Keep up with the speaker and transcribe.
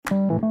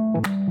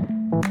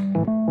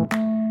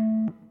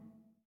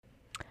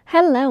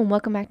Hello, and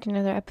welcome back to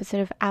another episode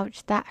of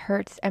Ouch That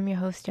Hurts. I'm your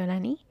host,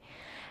 Yolani.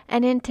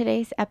 And in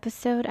today's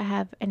episode, I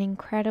have an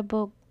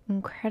incredible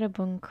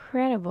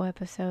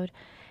episode.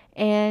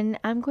 And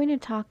I'm going to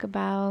talk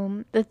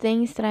about the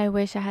things that I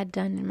wish I had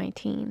done in my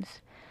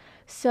teens.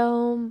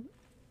 So,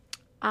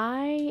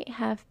 I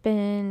have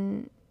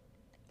been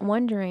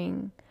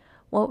wondering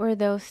what were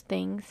those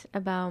things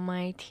about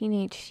my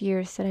teenage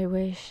years that I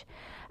wish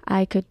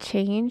I could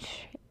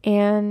change,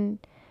 and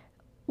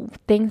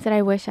things that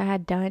I wish I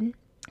had done.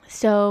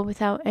 So,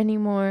 without any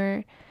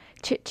more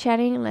chit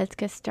chatting, let's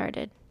get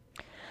started.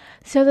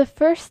 So, the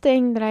first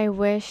thing that I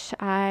wish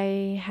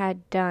I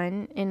had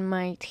done in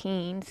my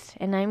teens,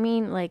 and I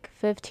mean like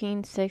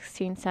 15,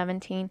 16,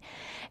 17,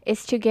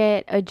 is to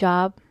get a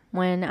job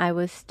when I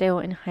was still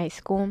in high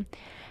school.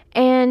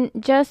 And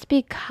just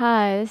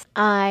because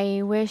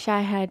I wish I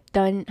had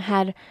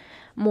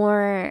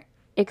more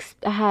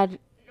had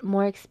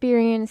more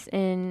experience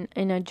in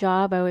a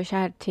job. I wish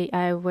I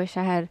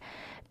had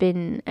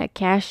been a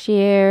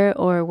cashier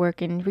or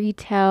work in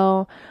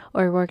retail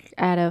or work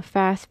at a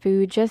fast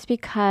food, just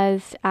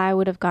because I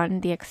would have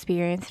gotten the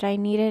experience that I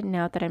needed.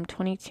 Now that I'm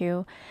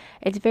 22,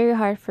 it's very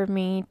hard for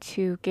me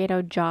to get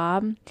a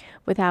job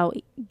without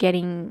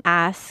getting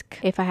asked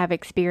if I have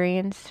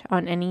experience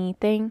on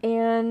anything.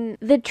 And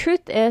the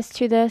truth is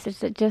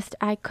that just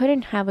I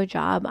couldn't have a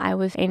job. I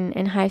was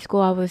in high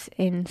school, I was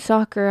in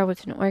soccer, I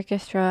was in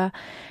orchestra,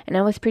 and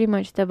I was pretty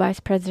much the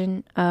vice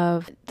president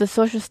of the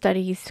social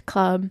studies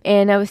club.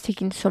 And I was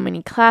taking so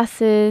many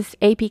classes,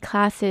 AP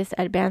classes,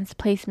 advanced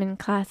placement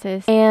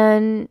classes,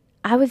 and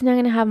I was not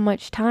going to have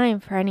much time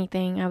for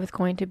anything. I was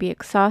going to be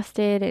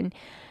exhausted, and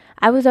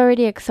I was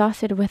already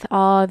exhausted with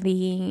all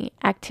the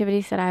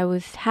activities that I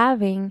was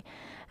having.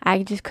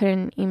 I just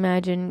couldn't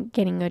imagine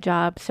getting a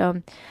job.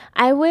 So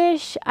I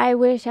wish I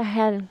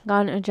had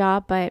gotten a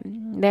job, but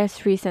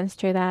there's reasons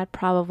to that.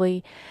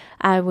 Probably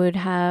I would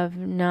have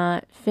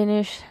not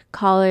finished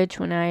college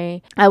when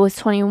I was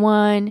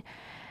 21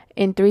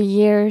 in 3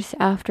 years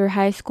after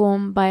high school,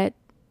 but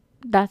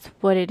that's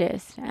what it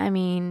is. I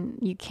mean,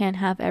 you can't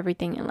have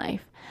everything in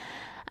life.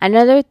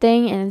 Another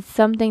thing, and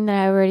something that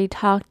I already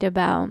talked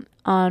about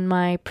on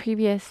my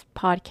previous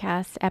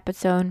podcast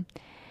episode,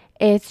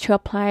 is to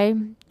apply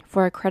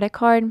for a credit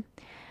card.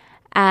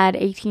 At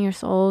 18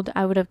 years old,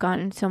 I would have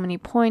gotten so many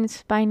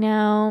points by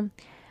now.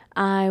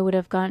 I would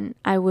have gotten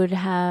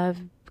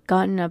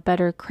a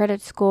better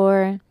credit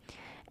score,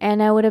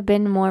 and I would have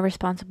been more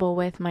responsible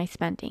with my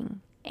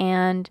spending.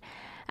 And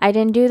I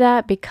didn't do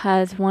that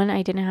because, one,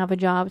 I didn't have a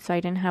job, so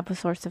I didn't have a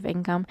source of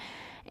income.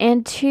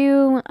 And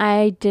two,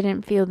 I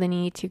didn't feel the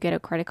need to get a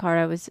credit card.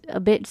 I was a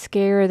bit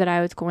scared that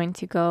I was going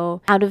to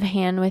go out of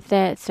hand with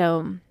it,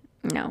 so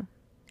no.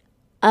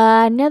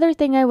 Another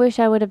thing I wish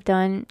I would have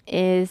done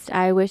is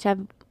I wish I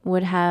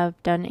would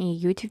have done a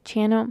YouTube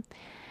channel.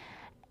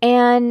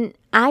 And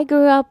I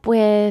grew up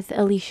with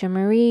Alicia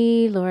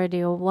Marie, Laura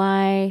Del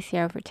Y,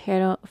 Sierra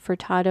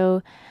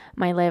Furtado,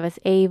 My Life as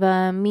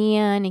Ava,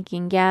 Mia, Nikki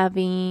and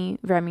Gabby,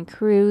 Remy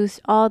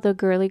Cruz, all the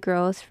girly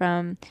girls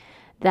from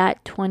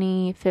that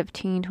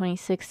 2015,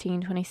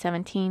 2016,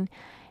 2017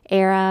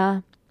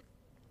 era.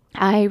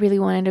 I really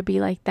wanted to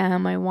be like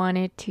them. I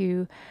wanted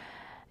to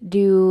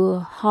do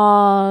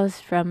hauls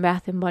from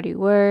Bath and Body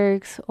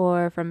Works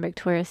or from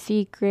Victoria's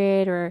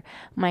Secret or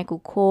Michael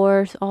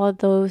Kors, all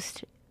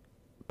those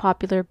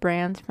popular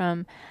brands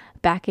from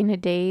back in the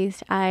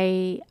days.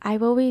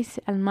 I've always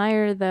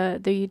admired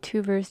the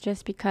YouTubers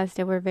just because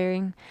they were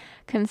very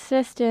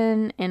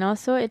consistent, and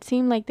also it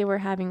seemed like they were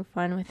having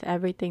fun with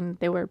everything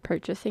they were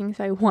purchasing,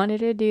 so I wanted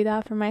to do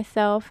that for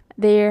myself.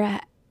 There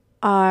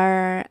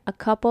are a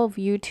couple of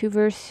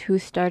YouTubers who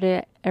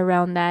started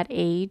around that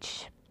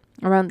age,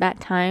 around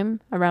that time,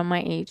 around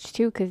my age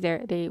too, because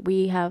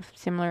we have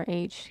similar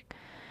age,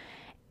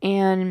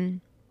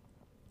 and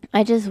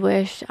I just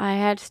wish I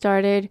had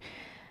started.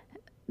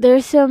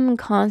 There's some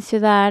cons to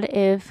that.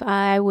 If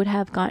I would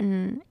have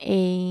started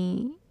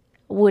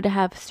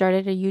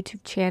a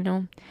YouTube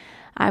channel,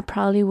 I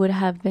probably would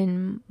have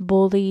been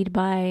bullied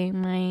by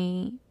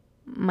my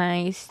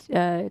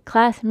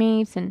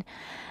classmates and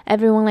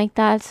everyone like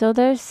that. So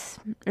there's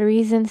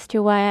reasons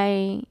to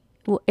why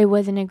it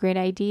wasn't a great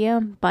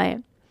idea, but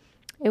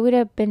it would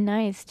have been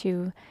nice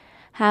to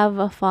have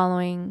a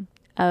following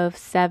of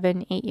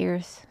 7-8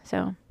 years.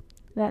 So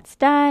that's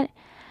that.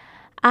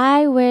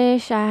 I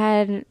wish I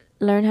had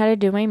learned how to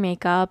do my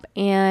makeup,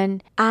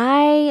 and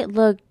I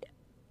looked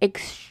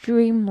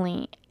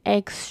extremely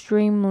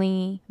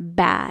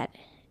bad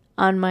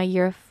on my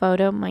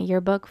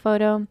yearbook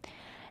photo,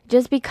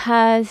 just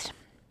because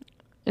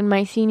in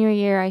my senior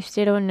year, I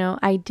still don't know,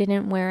 I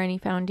didn't wear any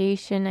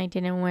foundation, I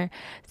didn't wear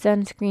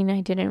sunscreen,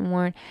 I didn't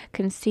wear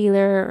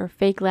concealer or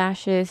fake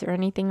lashes or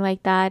anything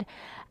like that.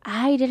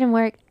 I did not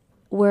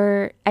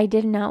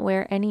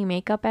wear any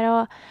makeup at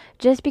all,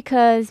 just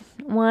because,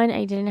 one,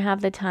 I didn't have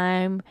the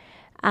time.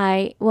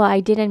 I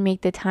didn't make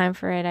the time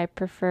for it. I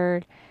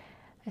preferred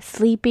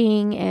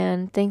sleeping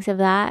and things of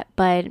that,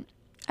 but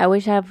I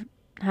wish I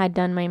had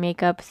done my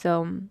makeup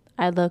so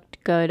I looked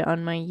good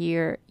on my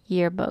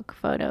yearbook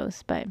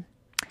photos, but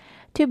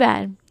too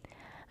bad.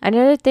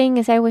 Another thing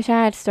is I wish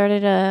I had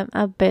started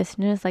a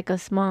business, like a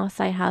small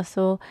side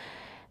hustle,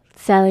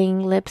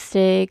 selling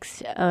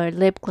lipsticks or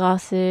lip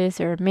glosses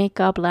or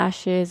makeup,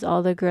 lashes,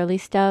 all the girly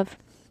stuff.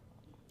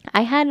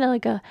 I had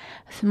like a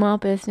small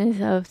business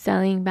of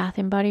selling Bath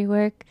and Body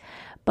work,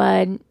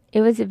 but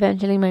it was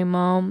eventually my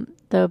mom,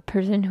 the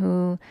person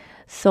who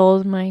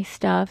sold my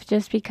stuff,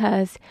 just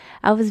because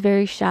I was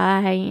very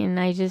shy and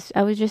I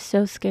was just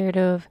so scared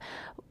of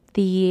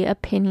the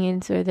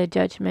opinions or the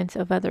judgments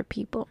of other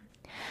people.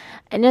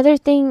 Another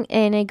thing,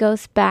 and it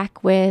goes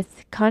back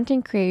with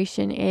content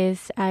creation,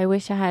 is I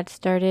wish I had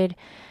started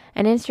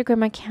an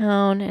Instagram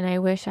account, and I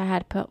wish I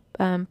had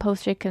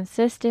posted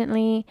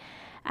consistently.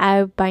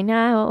 By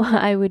now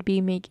I would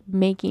be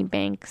making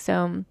bank.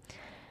 So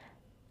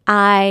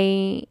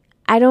I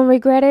I don't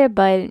regret it,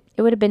 but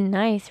it would have been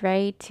nice,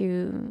 right,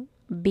 to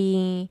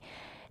be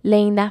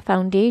laying that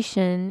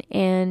foundation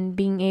and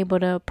being able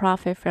to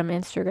profit from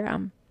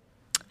Instagram.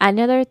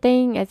 Another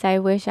thing is I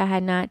wish I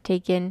had not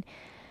taken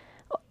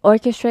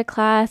orchestra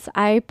class.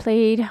 I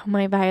played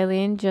my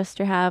violin just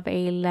to have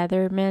a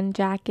Leatherman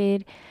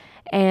jacket,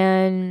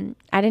 and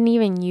I didn't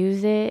even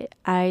use it.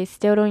 I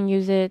still don't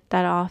use it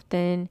that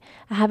often.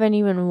 I haven't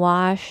even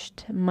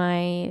washed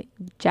my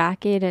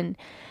jacket, and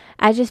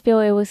I just feel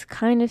it was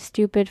kind of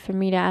stupid for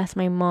me to ask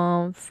my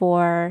mom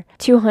for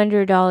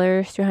 $200,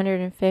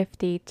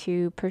 $250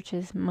 to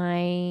purchase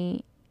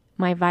my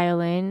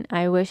violin.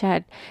 I wish I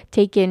had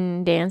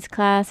taken dance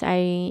class.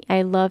 I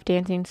love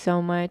dancing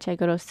so much. I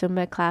go to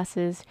Zumba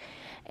classes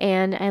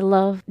and I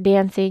love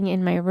dancing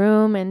in my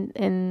room,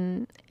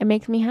 and it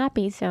makes me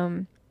happy.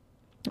 So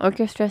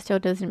orchestra still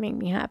doesn't make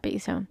me happy.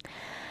 So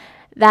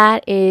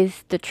that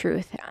is the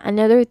truth.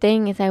 Another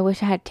thing is I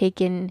wish I had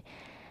taken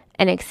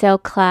an Excel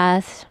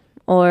class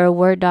or a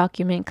Word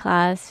document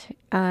class,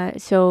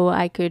 so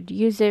I could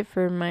use it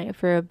for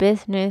a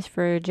business,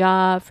 for a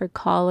job, for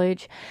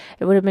college.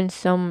 It would have been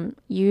so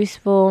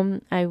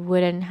useful. I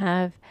wouldn't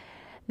have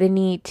the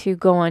need to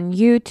go on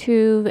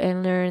YouTube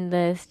and learn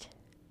this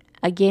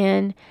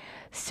again.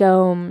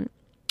 So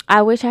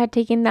I wish I had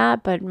taken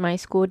that, but my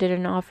school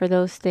didn't offer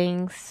those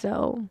things,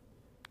 so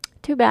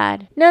too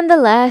bad.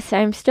 Nonetheless,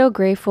 I'm still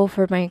grateful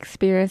for my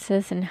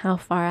experiences and how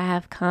far I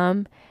have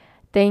come.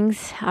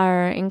 Things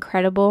are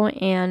incredible,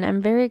 and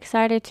I'm very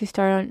excited to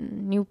start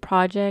on new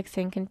projects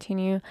and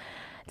continue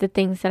the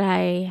things that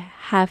I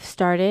have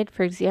started.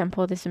 For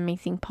example, this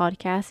amazing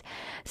podcast.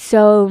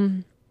 So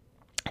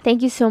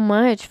thank you so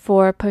much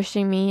for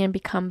pushing me and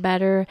become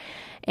better,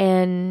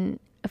 and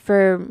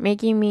for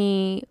making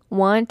me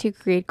want to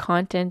create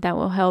content that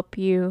will help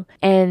you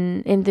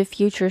and in the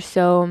future.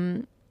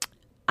 So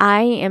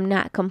I am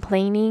not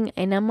complaining,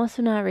 and I'm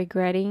also not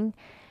regretting.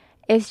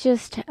 It's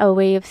just a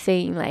way of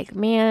saying, like,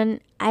 man,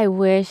 I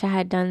wish I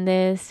had done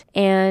this.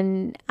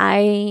 And I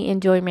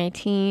enjoy my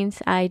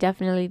teens. I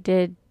definitely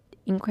did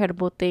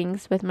incredible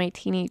things with my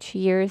teenage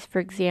years. For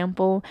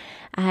example,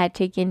 I had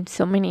taken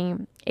so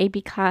many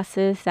AP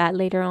classes that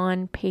later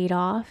on paid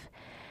off.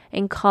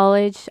 In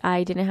college,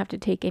 I didn't have to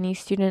take any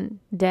student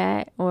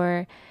debt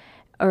or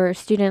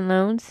student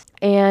loans.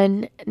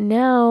 And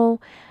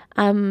now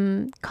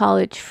I'm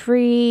college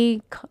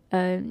free,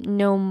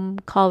 no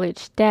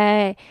college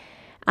debt.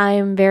 I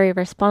am very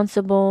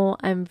responsible.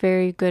 I'm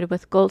very good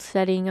with goal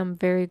setting. I'm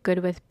very good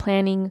with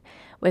planning,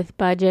 with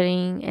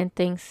budgeting, and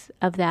things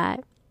of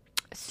that.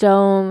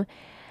 So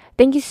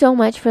thank you so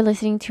much for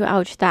listening to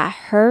Ouch That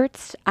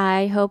Hurts.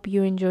 I hope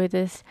you enjoyed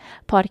this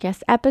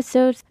podcast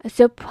episode.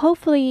 So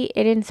hopefully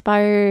it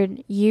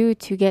inspired you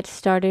to get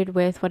started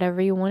with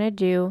whatever you want to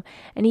do.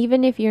 And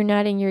even if you're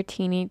not in your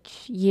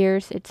teenage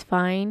years, it's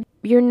fine.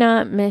 You're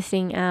not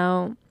missing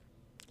out.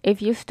 If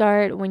you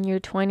start when you're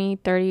 20,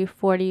 30,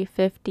 40,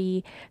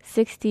 50,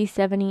 60,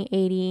 70,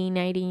 80,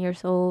 90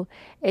 years old,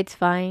 it's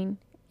fine.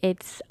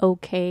 It's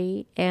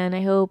okay. And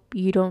I hope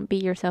you don't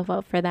beat yourself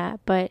up for that.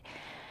 But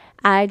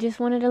I just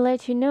wanted to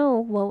let you know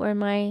what were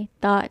my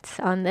thoughts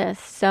on this.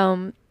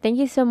 So thank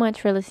you so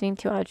much for listening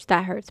to Ouch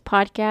That Hurts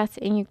podcast.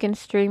 And you can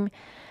stream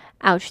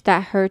Ouch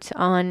That Hurts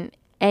on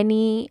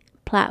any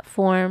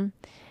platform,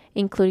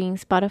 including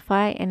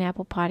Spotify and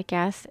Apple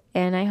Podcasts.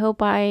 And I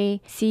hope I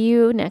see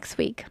you next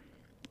week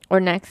or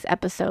next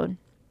episode.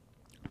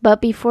 But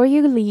before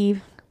you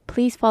leave,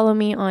 please follow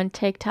me on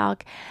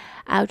TikTok,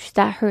 Ouch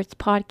That Hurts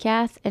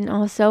Podcast, and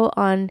also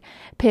on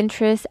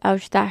Pinterest,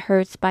 Ouch That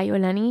Hurts by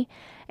Yolani.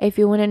 If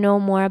you want to know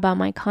more about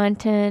my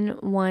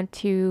content, want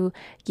to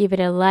give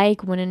it a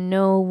like, want to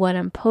know what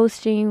I'm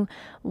posting,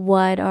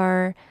 what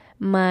are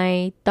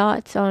my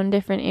thoughts on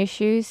different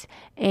issues,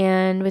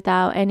 and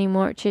without any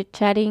more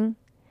chit-chatting,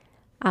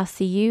 I'll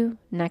see you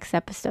next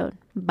episode.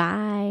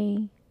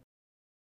 Bye.